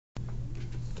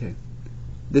Okay.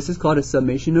 This is called a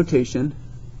summation notation.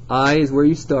 I is where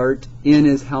you start. N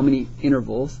is how many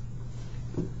intervals.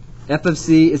 F of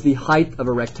C is the height of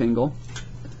a rectangle.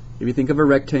 If you think of a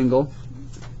rectangle,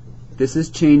 this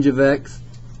is change of x.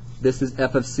 This is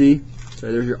f of c.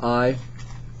 So there's your I.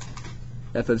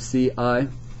 F of c, I.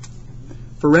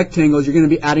 For rectangles, you're going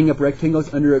to be adding up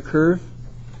rectangles under a curve.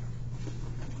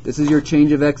 This is your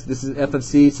change of x. This is f of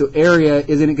c. So area,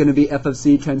 isn't it going to be f of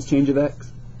c times change of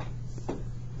x?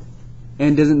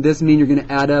 And doesn't this mean you're going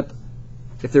to add up,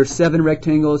 if there's 7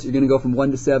 rectangles, you're going to go from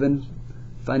 1 to 7,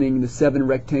 finding the 7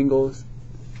 rectangles.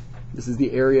 This is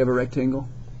the area of a rectangle.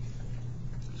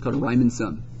 It's called a Riemann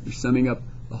sum. You're summing up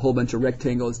a whole bunch of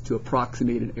rectangles to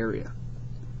approximate an area.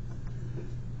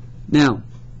 Now,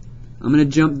 I'm going to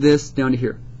jump this down to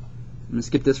here. I'm going to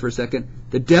skip this for a second.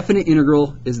 The definite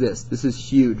integral is this. This is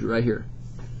huge right here.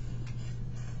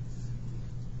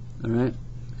 All right.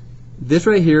 This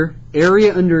right here,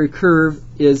 area under a curve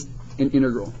is an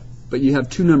integral, but you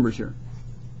have 2 numbers here.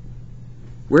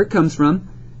 Where it comes from,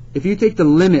 if you take the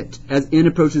limit as n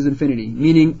approaches infinity,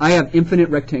 meaning I have infinite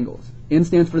rectangles. N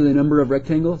stands for the number of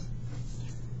rectangles.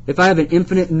 If I have an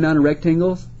infinite amount of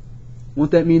rectangles, won't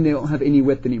that mean they don't have any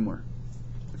width anymore?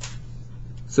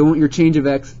 So won't your change of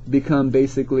x become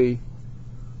basically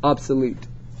obsolete?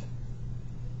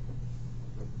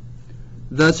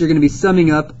 Thus, you're going to be summing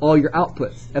up all your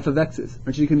outputs, f of x's.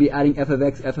 Aren't you going to be adding f of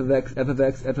x, f of x, f of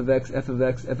x, f of x, f of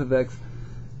x, f of x,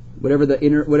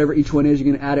 whatever each one is, you're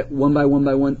going to add it one by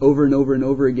one over and over and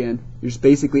over again. You're just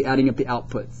basically adding up the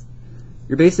outputs.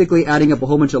 You're basically adding up a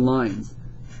whole bunch of lines.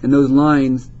 And those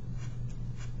lines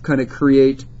kind of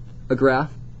create a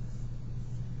graph.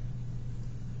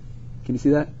 Can you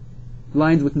see that?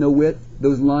 Lines with no width,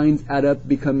 those lines add up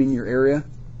becoming your area.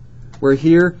 Where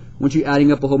here, once you're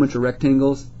adding up a whole bunch of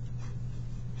rectangles,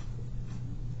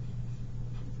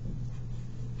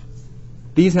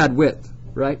 these had width,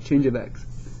 right? Change of x.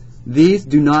 These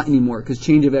do not anymore, because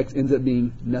change of x ends up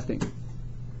being nothing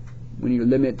when your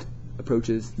limit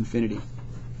approaches infinity.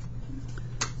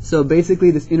 So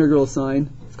basically this integral sign,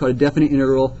 it's called a definite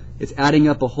integral. It's adding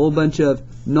up a whole bunch of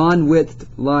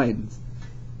non-widthed lines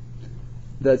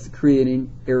that's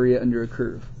creating area under a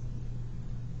curve.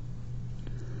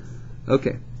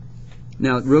 Okay.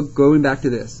 Now, going back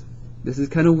to this. This is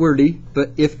kind of wordy,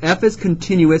 but if f is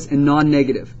continuous and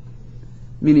non-negative,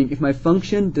 meaning if my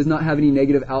function does not have any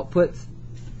negative outputs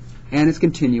and it's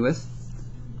continuous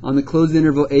on the closed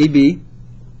interval AB,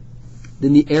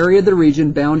 then the area of the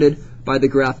region bounded by the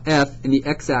graph f in the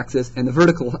x-axis and the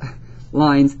vertical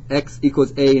lines x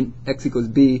equals a and x equals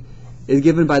b is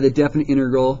given by the definite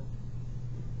integral.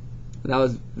 That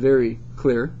was very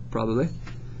clear, probably.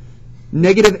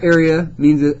 Negative area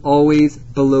means it's always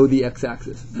below the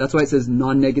x-axis. That's why it says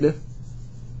non-negative.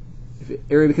 If the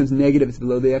area becomes negative, it's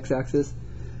below the x-axis.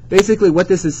 Basically, what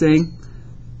this is saying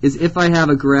is if I have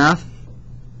a graph,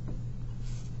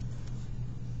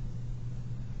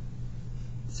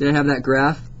 say I have that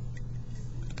graph,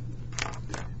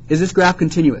 is this graph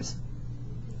continuous?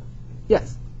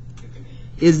 Yes.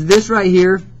 Is this right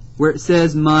here where it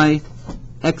says my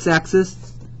x-axis?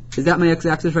 Is that my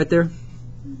x-axis right there?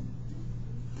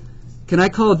 Can I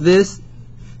call this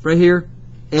right here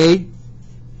A?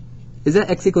 Is that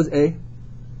x equals A?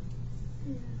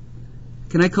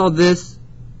 Can I call this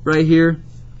right here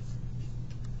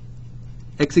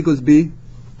x equals B?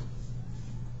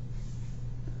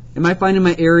 Am I finding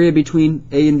my area between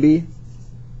A and B?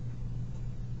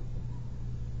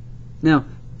 Now,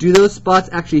 do those spots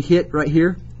actually hit right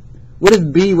here? What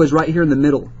if B was right here in the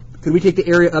middle? Could we take the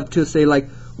area up to, say, like,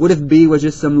 what if B was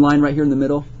just some line right here in the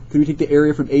middle? Could we take the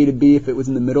area from A to B if it was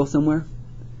in the middle somewhere?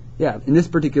 Yeah, in this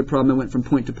particular problem, I went from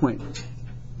point to point.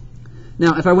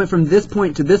 Now, if I went from this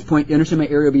point to this point, you understand my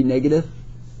area would be negative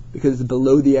because it's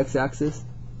below the x-axis.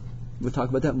 We'll talk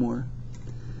about that more.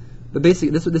 But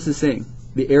basically, that's what this is saying.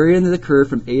 The area under the curve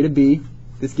from A to B,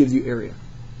 this gives you area.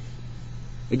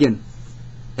 Again,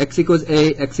 x equals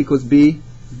A, x equals B.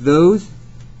 Those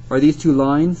are these 2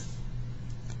 lines.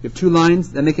 You have 2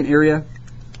 lines that make an area.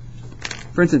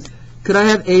 For instance, could I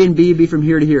have A and B be from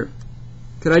here to here?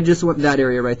 Could I just want that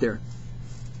area right there?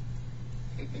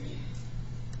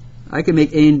 I can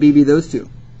make A and B be those 2.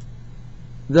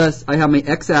 Thus, I have my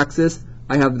x-axis,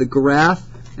 I have the graph,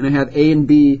 and I have A and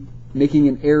B making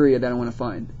an area that I want to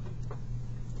find.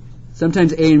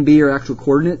 Sometimes A and B are actual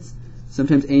coordinates.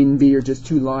 Sometimes A and B are just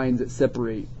 2 lines that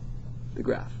separate the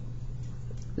graph.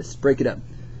 Let's break it up.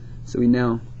 So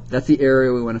that's the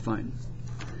area we want to find.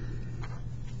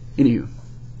 Anywho,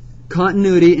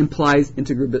 continuity implies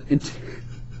integrability.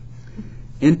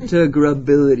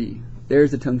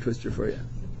 There's a tongue twister for you.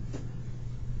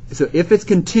 So if it's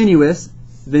continuous,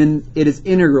 then it is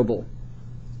integrable.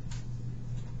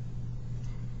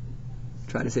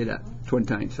 Try to say that 20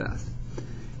 times fast.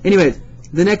 Anyways,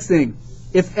 the next thing.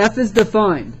 If f is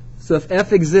defined, so if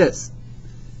f exists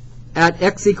at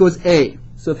x equals a,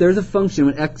 so if there's a function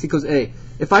when x equals a,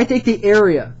 if I take the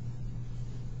area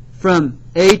from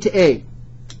a to a,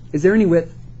 is there any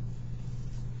width?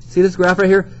 See this graph right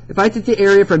here? If I take the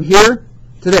area from here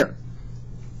to there,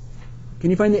 can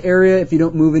you find the area if you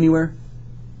don't move anywhere?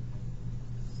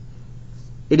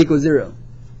 It equals 0.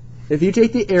 If you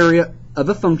take the area of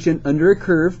a function under a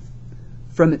curve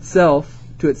from itself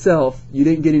to itself, you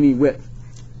didn't get any width.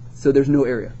 So there's no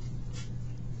area.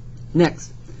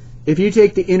 Next, if you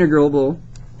take the integrable,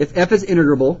 if f is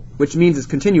integrable, which means it's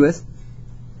continuous,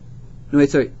 no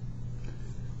wait, sorry.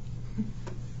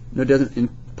 No, it doesn't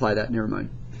imply that, never mind.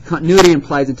 Continuity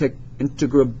implies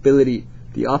integrability.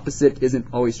 The opposite isn't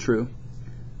always true.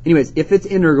 Anyways, if it's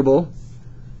integrable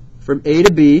from a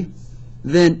to b,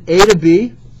 then a to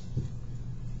b,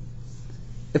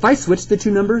 if I switch the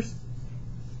two numbers,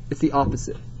 it's the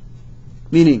opposite.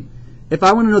 Meaning, if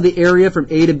I want to know the area from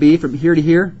a to b, from here to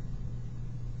here,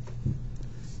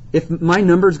 if my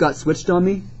numbers got switched on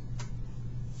me,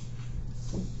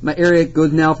 my area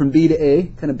goes now from b to a,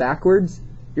 kind of backwards,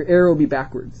 your arrow will be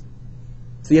backwards.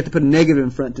 So you have to put a negative in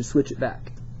front to switch it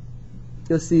back.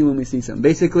 You'll see when we see some.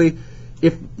 Basically,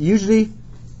 if usually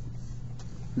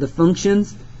the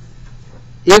functions,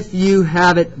 if you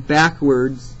have it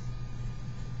backwards,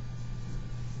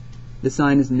 the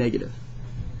sign is negative.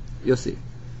 You'll see.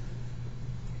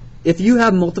 If you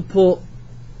have multiple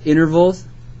intervals,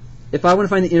 if I want to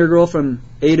find the integral from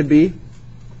a to b,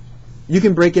 you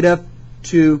can break it up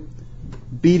to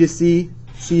b to c,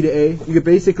 c to a. You could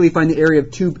basically find the area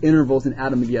of two intervals and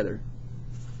add them together.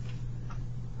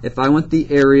 If I want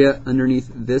the area underneath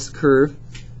this curve,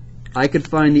 I could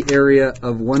find the area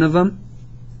of one of them.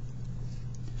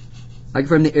 I can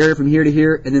find the area from here to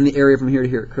here, and then the area from here to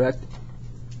here, correct?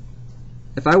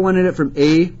 If I wanted it from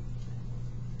A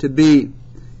to B,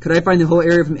 could I find the whole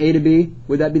area from A to B?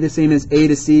 Would that be the same as A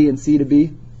to C and C to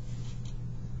B?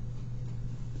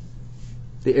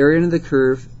 The area under the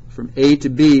curve from A to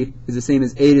B is the same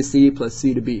as A to C plus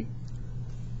C to B.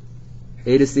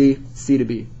 A to C, C to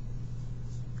B.